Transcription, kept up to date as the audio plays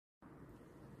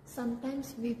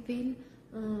Sometimes we feel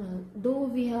though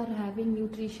we are having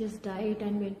nutritious diet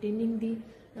and maintaining the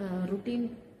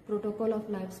routine protocol of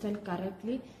lifestyle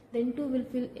correctly, then too will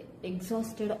feel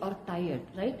exhausted or tired,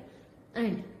 right?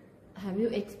 And have you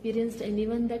experienced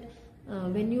anyone that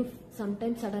when you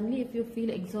sometimes suddenly if you feel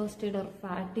exhausted or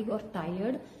fatigued or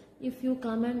tired, if you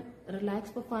come and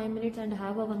relax for 5 minutes and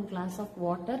have one glass of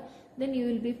water, then you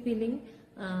will be feeling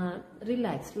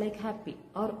relaxed, like happy,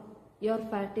 or your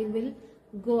fatigue will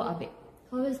go away.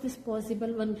 How is this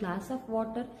possible? One glass of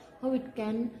water, how it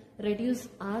can reduce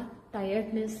our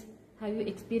tiredness? Have you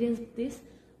experienced this?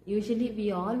 Usually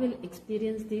we all will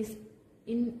experience this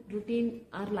in routine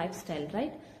our lifestyle,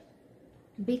 right?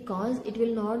 Because it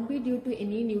will not be due to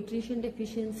any nutrition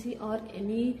deficiency or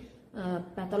any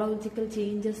pathological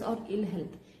changes or ill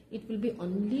health. It will be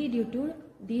only due to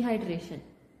dehydration.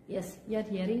 Yes, you are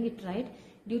hearing it right.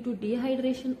 Due to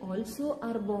dehydration also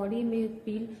our body may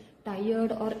feel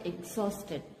tired or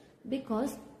exhausted,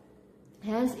 because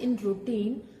as in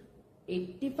routine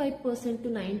 85% to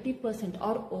 90%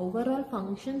 or overall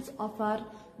functions of our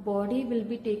body will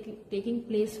be taking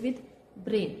place with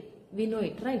brain. We know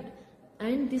it, right?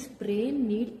 And this brain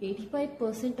need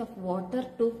 85% of water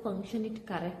to function it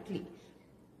correctly.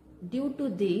 Due to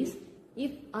this,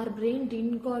 if our brain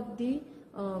didn't got the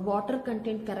water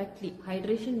content correctly,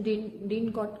 hydration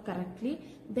didn't got correctly,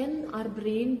 then our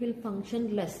brain will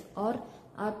function less or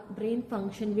our brain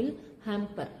function will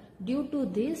hamper. Due to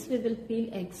this, we will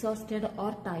feel exhausted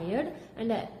or tired,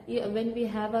 and when we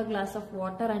have a glass of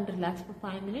water and relax for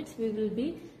 5 minutes, we will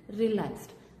be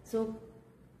relaxed. So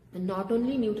not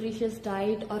only nutritious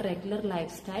diet or regular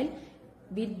lifestyle,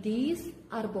 with these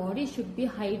our body should be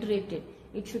hydrated.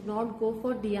 It should not go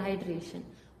for dehydration.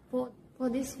 For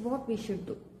this, what we should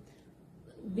do?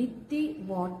 With the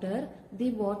water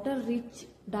rich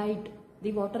diet,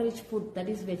 the water rich food, that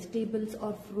is vegetables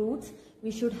or fruits,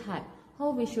 we should have. How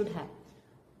we should have?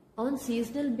 On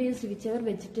seasonal based, whichever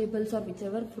vegetables or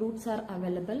whichever fruits are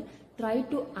available, try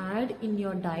to add in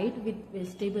your diet with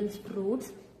vegetables,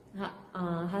 fruits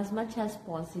as much as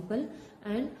possible,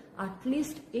 and at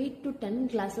least 8 to 10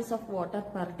 glasses of water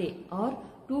per day, or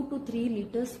 2 to 3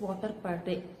 liters water per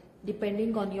day,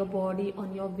 depending on your body,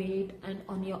 on your weight and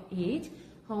on your age.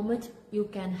 How much you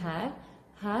can have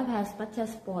as much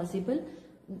as possible,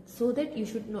 so that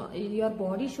your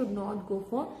body should not go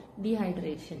for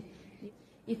dehydration.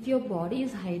 If your body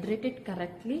is hydrated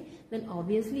correctly, then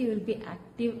obviously you will be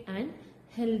active and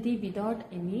healthy without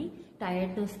any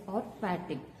tiredness or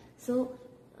fatigue. So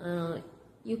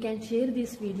you can share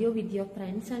this video with your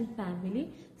friends and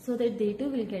family, so that they too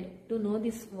will get to know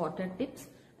these water tips,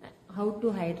 how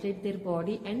to hydrate their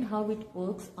body and how it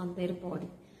works on their body.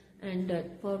 And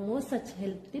for more such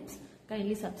health tips,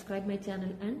 kindly subscribe my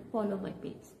channel and follow my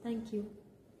page. Thank you.